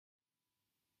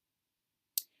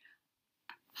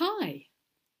Hi,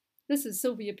 this is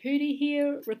Sylvia Purdy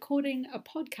here, recording a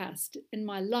podcast in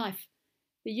my Life,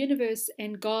 the Universe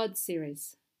and God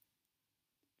series.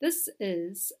 This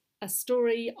is a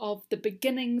story of the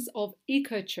beginnings of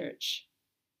Eco Church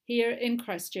here in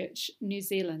Christchurch, New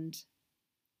Zealand.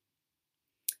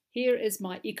 Here is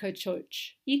my Eco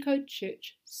Church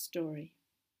story.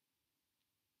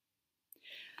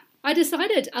 I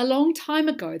decided a long time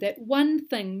ago that one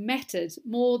thing mattered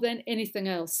more than anything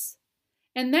else.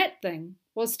 And that thing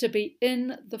was to be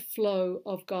in the flow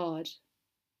of God,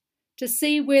 to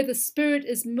see where the Spirit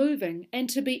is moving and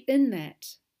to be in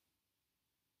that.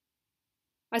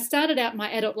 I started out my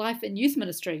adult life in youth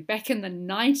ministry back in the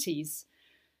 90s.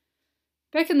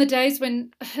 Back in the days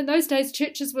when, in those days,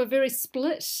 churches were very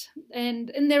split and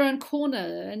in their own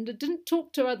corner and didn't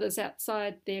talk to others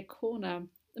outside their corner.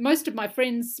 Most of my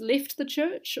friends left the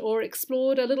church or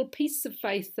explored a little piece of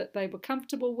faith that they were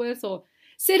comfortable with, or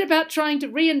set about trying to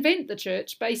reinvent the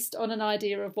church based on an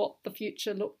idea of what the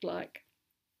future looked like.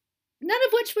 None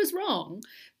of which was wrong,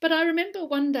 but I remember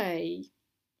one day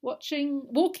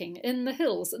walking in the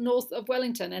hills north of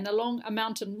Wellington and along a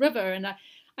mountain river, and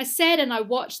I sat and I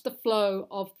watched the flow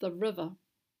of the river.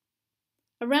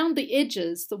 Around the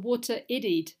edges, the water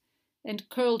eddied and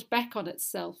curled back on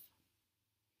itself.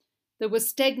 There were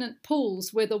stagnant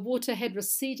pools where the water had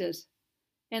receded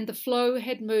and the flow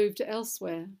had moved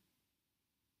elsewhere.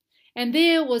 And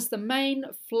there was the main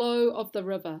flow of the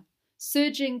river,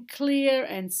 surging clear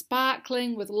and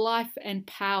sparkling with life and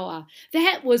power.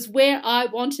 That was where I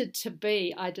wanted to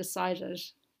be, I decided.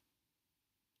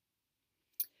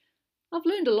 I've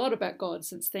learned a lot about God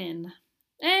since then,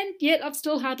 and yet I've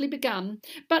still hardly begun,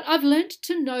 but I've learnt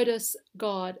to notice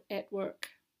God at work.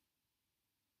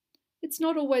 It's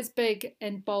not always big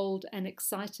and bold and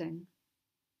exciting.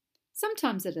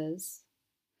 Sometimes it is,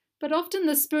 but often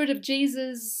the Spirit of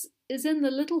Jesus is in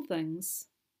the little things,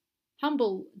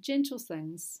 humble, gentle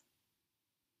things.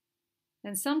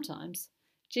 And sometimes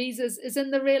Jesus is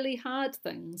in the really hard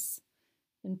things,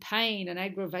 in pain and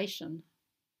aggravation.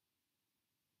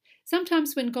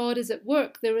 Sometimes when God is at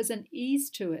work, there is an ease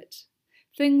to it.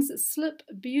 Things slip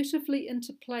beautifully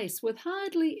into place with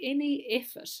hardly any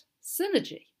effort.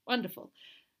 Synergy, wonderful.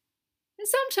 And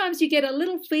sometimes you get a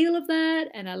little feel of that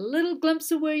and a little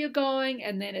glimpse of where you're going,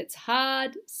 and then it's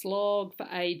hard slog for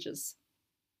ages.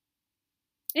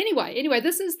 Anyway,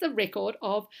 this is the record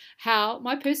of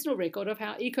my personal record of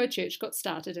how Eco Church got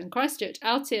started in Christchurch,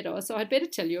 Aotearoa, so I'd better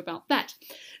tell you about that.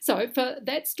 So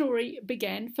that story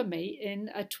began for me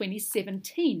in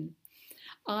 2017.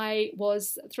 3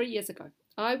 years ago,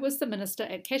 I was the minister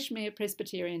at Cashmere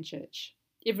Presbyterian Church.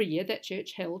 Every year that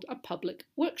church held a public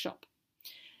workshop.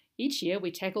 Each year we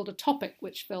tackled a topic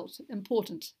which felt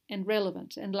important and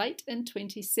relevant, and late in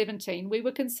 2017 we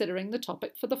were considering the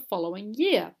topic for the following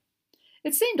year.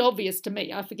 It seemed obvious to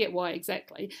me, I forget why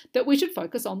exactly, that we should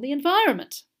focus on the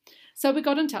environment. So we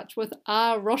got in touch with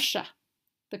Arosha,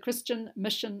 the Christian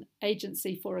Mission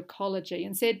Agency for Ecology,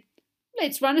 and said,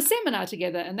 let's run a seminar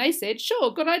together. And they said,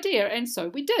 sure, good idea. And so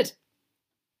we did.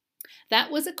 That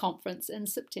was a conference in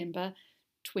September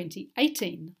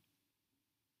 2018.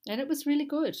 And it was really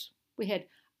good. We had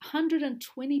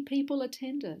 120 people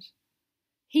attended,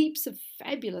 heaps of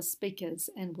fabulous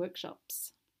speakers and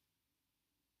workshops.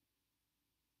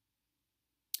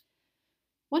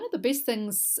 One of the best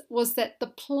things was that the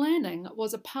planning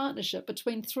was a partnership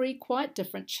between 3 quite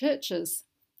different churches.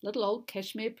 Little old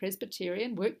Cashmere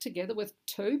Presbyterian worked together with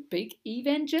 2 big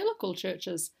evangelical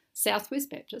churches, Southwest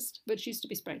Baptist, which used to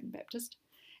be Spraden Baptist,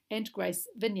 and Grace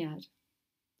Vineyard.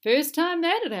 First time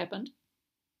that had happened.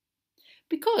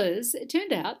 Because it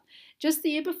turned out, just the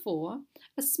year before,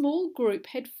 a small group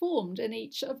had formed in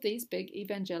each of these big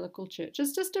evangelical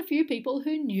churches, just a few people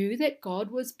who knew that God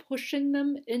was pushing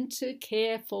them into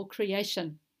care for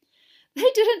creation. They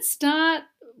didn't start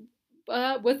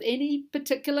with any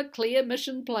particular clear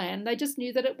mission plan. They just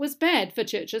knew that it was bad for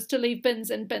churches to leave bins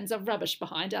and bins of rubbish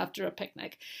behind after a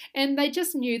picnic. And they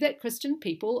just knew that Christian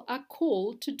people are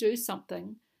called to do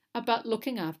something about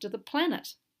looking after the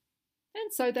planet.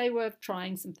 And so they were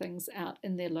trying some things out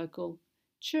in their local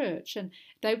church, and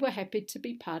they were happy to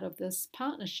be part of this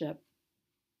partnership.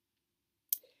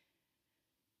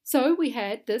 So we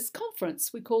had this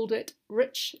conference. We called it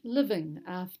Rich Living,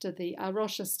 after the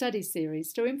Arosha study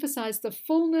series, to emphasize the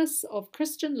fullness of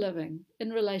Christian living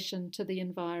in relation to the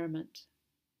environment.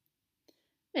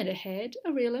 And it had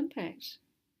a real impact.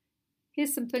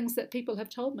 Here's some things that people have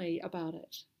told me about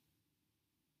it.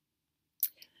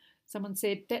 Someone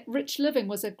said that Rich Living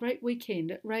was a great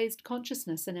weekend. It raised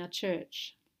consciousness in our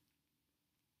church.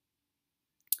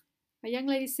 A young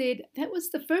lady said, "That was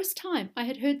the first time I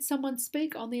had heard someone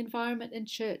speak on the environment in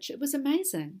church. It was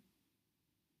amazing."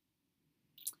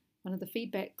 One of the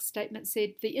feedback statements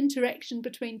said, "The interaction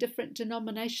between different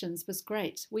denominations was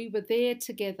great. We were there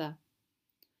together."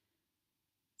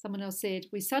 Someone else said,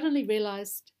 "We suddenly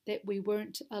realised that we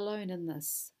weren't alone in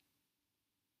this."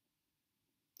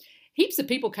 Heaps of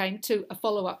people came to a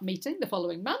follow-up meeting the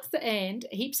following month, and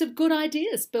heaps of good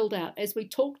ideas spilled out as we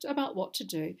talked about what to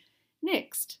do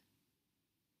next.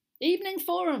 Evening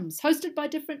forums hosted by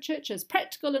different churches,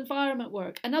 practical environment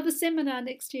work, another seminar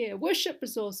next year, worship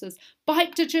resources,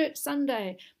 bike to church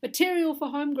Sunday, material for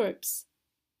home groups.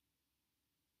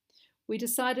 We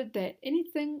decided that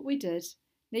anything we did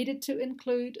needed to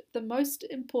include the most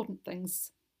important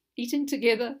things: eating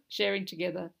together, sharing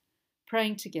together,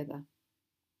 praying together.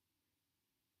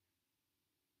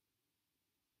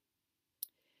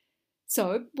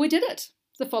 So we did it.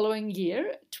 The following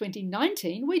year,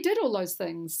 2019, we did all those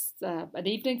things. An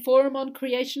evening forum on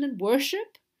creation and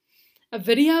worship, a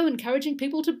video encouraging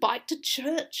people to bike to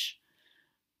church,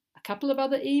 a couple of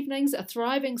other evenings, a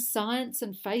thriving science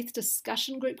and faith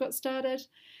discussion group got started.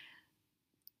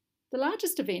 The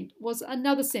largest event was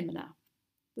another seminar,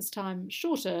 this time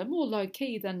shorter, more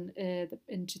low-key than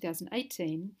in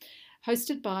 2018,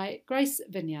 hosted by Grace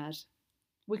Vineyard.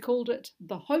 We called it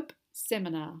the Hope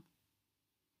Seminar.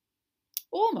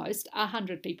 Almost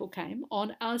 100 people came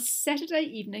on our Saturday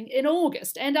evening in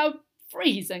August, and a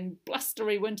freezing,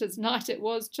 blustery winter's night it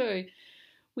was too.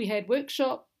 We had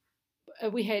worship,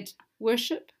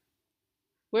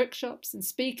 workshops and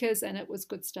speakers, and it was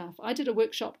good stuff. I did a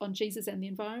workshop on Jesus and the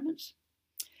environment.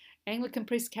 Anglican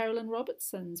priest Carolyn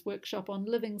Robertson's workshop on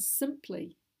living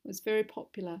simply was very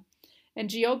popular. And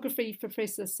geography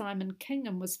professor Simon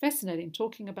Kingham was fascinating,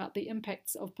 talking about the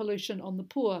impacts of pollution on the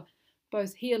poor,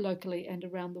 both here locally and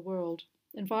around the world.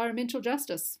 Environmental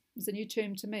justice is a new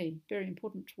term to me, very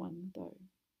important one though.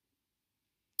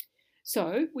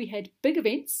 So we had big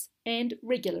events and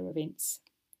regular events.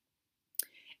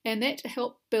 And that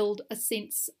helped build a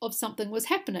sense of something was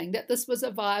happening, that this was a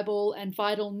viable and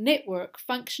vital network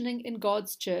functioning in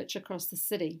God's church across the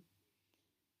city.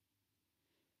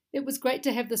 It was great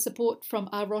to have the support from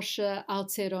A Rocha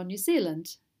Aotearoa New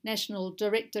Zealand. National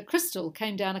Director Crystal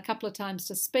came down a couple of times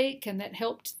to speak, and that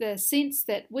helped the sense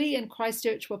that we in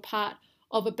Christchurch were part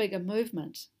of a bigger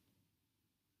movement.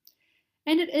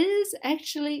 And it is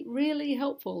actually really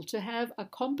helpful to have a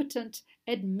competent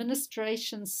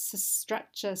administration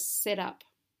structure set up.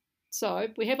 So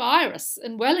we have Iris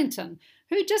in Wellington,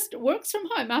 who just works from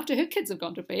home after her kids have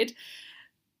gone to bed.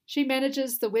 She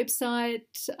manages the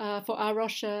website for A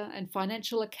Rocha and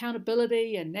financial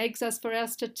accountability and nags us for our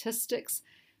statistics,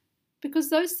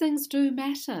 because those things do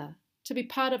matter. To be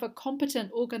part of a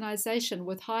competent organisation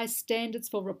with high standards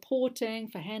for reporting,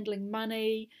 for handling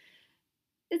money.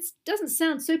 It doesn't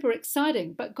sound super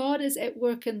exciting, but God is at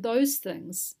work in those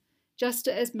things just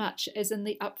as much as in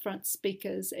the upfront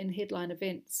speakers and headline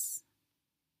events.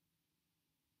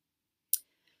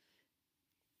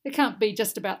 It can't be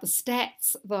just about the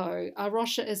stats, though. A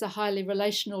Rocha is a highly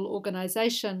relational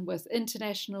organisation with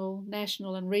international,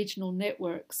 national and regional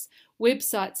networks.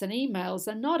 Websites and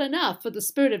emails are not enough for the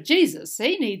Spirit of Jesus.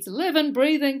 He needs living,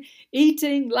 breathing,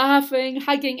 eating, laughing,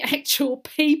 hugging actual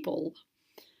people.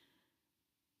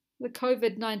 The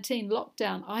COVID-19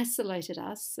 lockdown isolated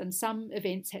us, and some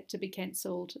events had to be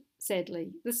cancelled,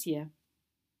 sadly, this year,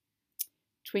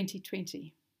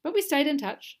 2020. But we stayed in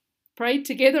touch, prayed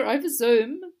together over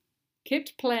Zoom,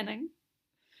 kept planning.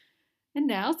 And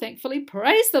now, thankfully,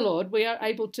 praise the Lord, we are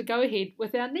able to go ahead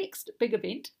with our next big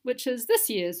event, which is this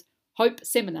year's Hope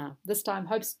Seminar, this time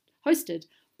hosted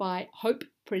by Hope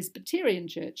Presbyterian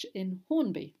Church in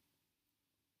Hornby.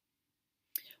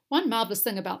 One marvellous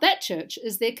thing about that church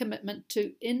is their commitment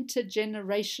to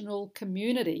intergenerational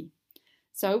community.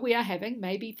 So we are having,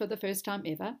 maybe for the first time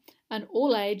ever, an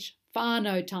all-age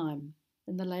whānau time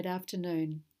in the late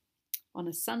afternoon, on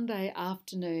a Sunday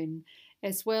afternoon,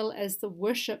 as well as the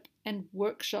worship and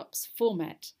workshops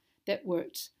format that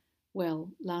worked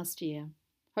well last year.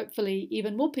 Hopefully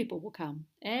even more people will come,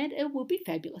 and it will be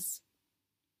fabulous.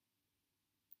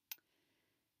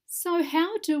 So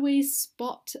how do we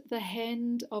spot the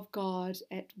hand of God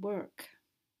at work?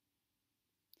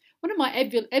 One of my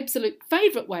absolute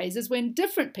favourite ways is when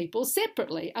different people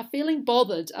separately are feeling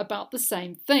bothered about the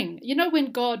same thing. You know,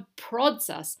 when God prods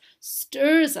us,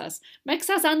 stirs us, makes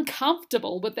us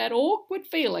uncomfortable with that awkward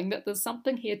feeling that there's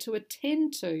something here to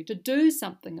attend to do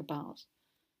something about.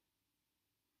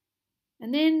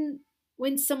 And then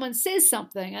when someone says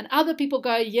something and other people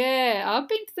go, yeah, I've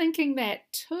been thinking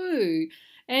that too.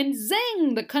 and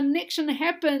zing, the connection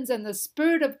happens, and the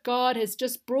Spirit of God has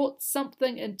just brought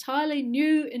something entirely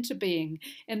new into being,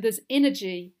 and this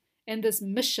energy and this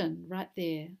mission right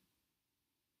there.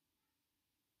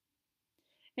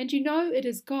 And you know it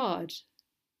is God,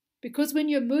 because when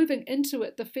you're moving into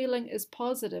it, the feeling is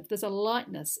positive. There's a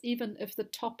lightness, even if the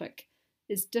topic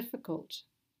is difficult.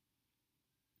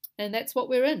 And that's what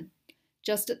we're in,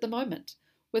 just at the moment,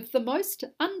 with the most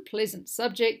unpleasant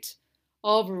subject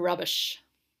of rubbish.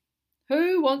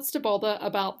 Who wants to bother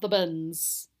about the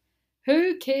bins?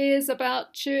 Who cares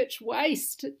about church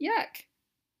waste? Yuck!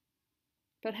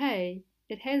 But hey,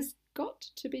 it has got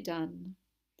to be done.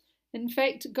 In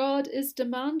fact, God is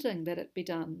demanding that it be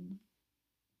done.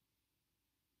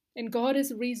 And God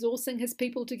is resourcing his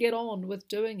people to get on with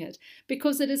doing it,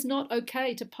 because it is not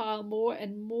okay to pile more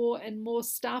and more and more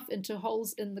stuff into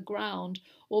holes in the ground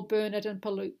or burn it and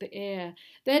pollute the air.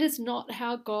 That is not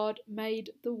how God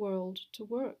made the world to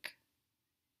work.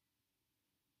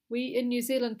 We in New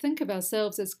Zealand think of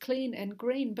ourselves as clean and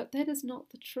green, but that is not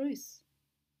the truth.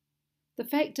 The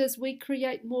fact is, we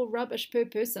create more rubbish per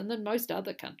person than most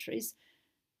other countries.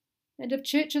 And if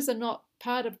churches are not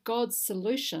part of God's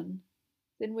solution,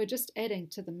 then we're just adding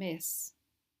to the mess.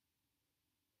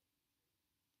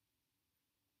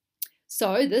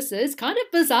 So this is kind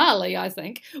of bizarrely, I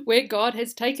think, where God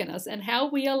has taken us and how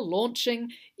we are launching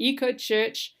Eco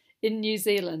Church in New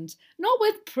Zealand. Not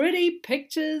with pretty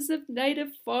pictures of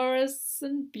native forests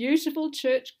and beautiful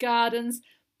church gardens,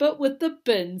 but with the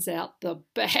bins out the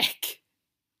back.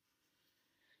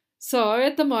 So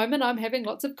at the moment, I'm having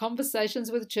lots of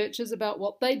conversations with churches about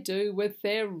what they do with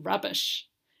their rubbish.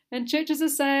 And churches are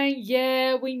saying,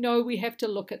 yeah, we know we have to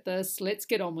look at this, let's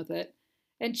get on with it.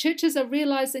 And churches are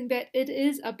realizing that it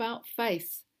is about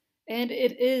faith and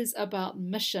it is about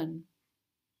mission.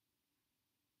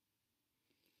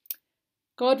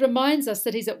 God reminds us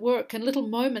that he's at work in little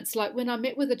moments, like when I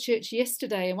met with a church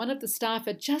yesterday and one of the staff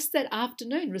had just that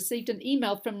afternoon received an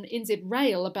email from NZ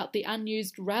Rail about the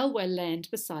unused railway land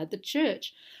beside the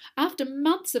church. After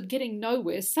months of getting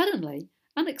nowhere, suddenly,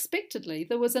 unexpectedly,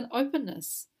 there was an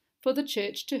openness for the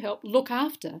church to help look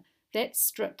after that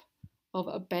strip of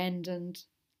abandoned,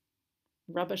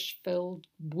 rubbish-filled,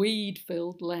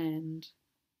 weed-filled land.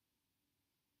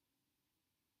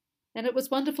 And it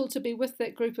was wonderful to be with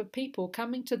that group of people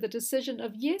coming to the decision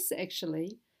of, yes,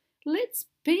 actually, let's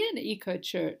be an eco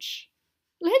church.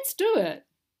 Let's do it.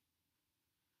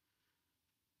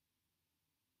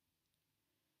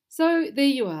 So there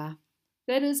you are.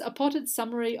 That is a potted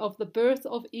summary of the birth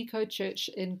of Eco Church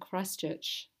in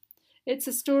Christchurch. It's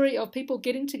a story of people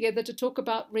getting together to talk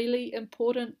about really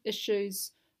important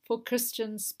issues for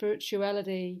Christian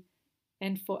spirituality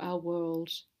and for our world.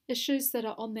 Issues that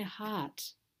are on their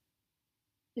heart.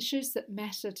 Issues that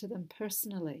matter to them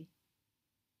personally.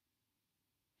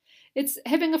 It's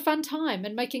having a fun time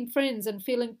and making friends and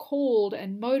feeling called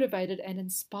and motivated and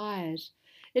inspired.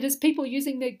 It is people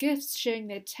using their gifts, sharing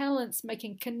their talents,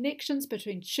 making connections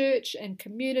between church and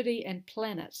community and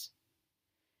planet.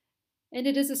 And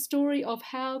it is a story of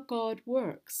how God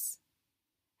works,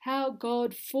 how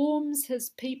God forms his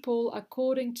people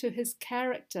according to his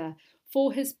character,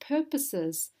 for his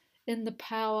purposes, in the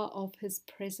power of his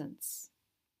presence.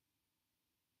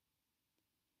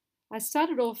 I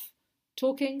started off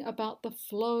talking about the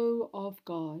flow of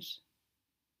God.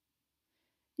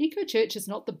 Eco Church is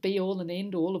not the be-all and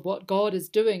end-all of what God is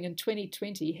doing in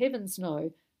 2020, heavens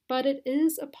no, but it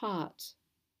is a part.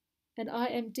 And I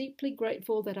am deeply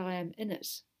grateful that I am in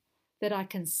it, that I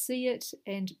can see it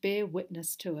and bear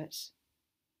witness to it.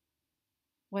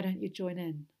 Why don't you join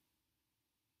in?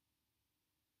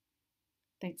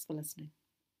 Thanks for listening.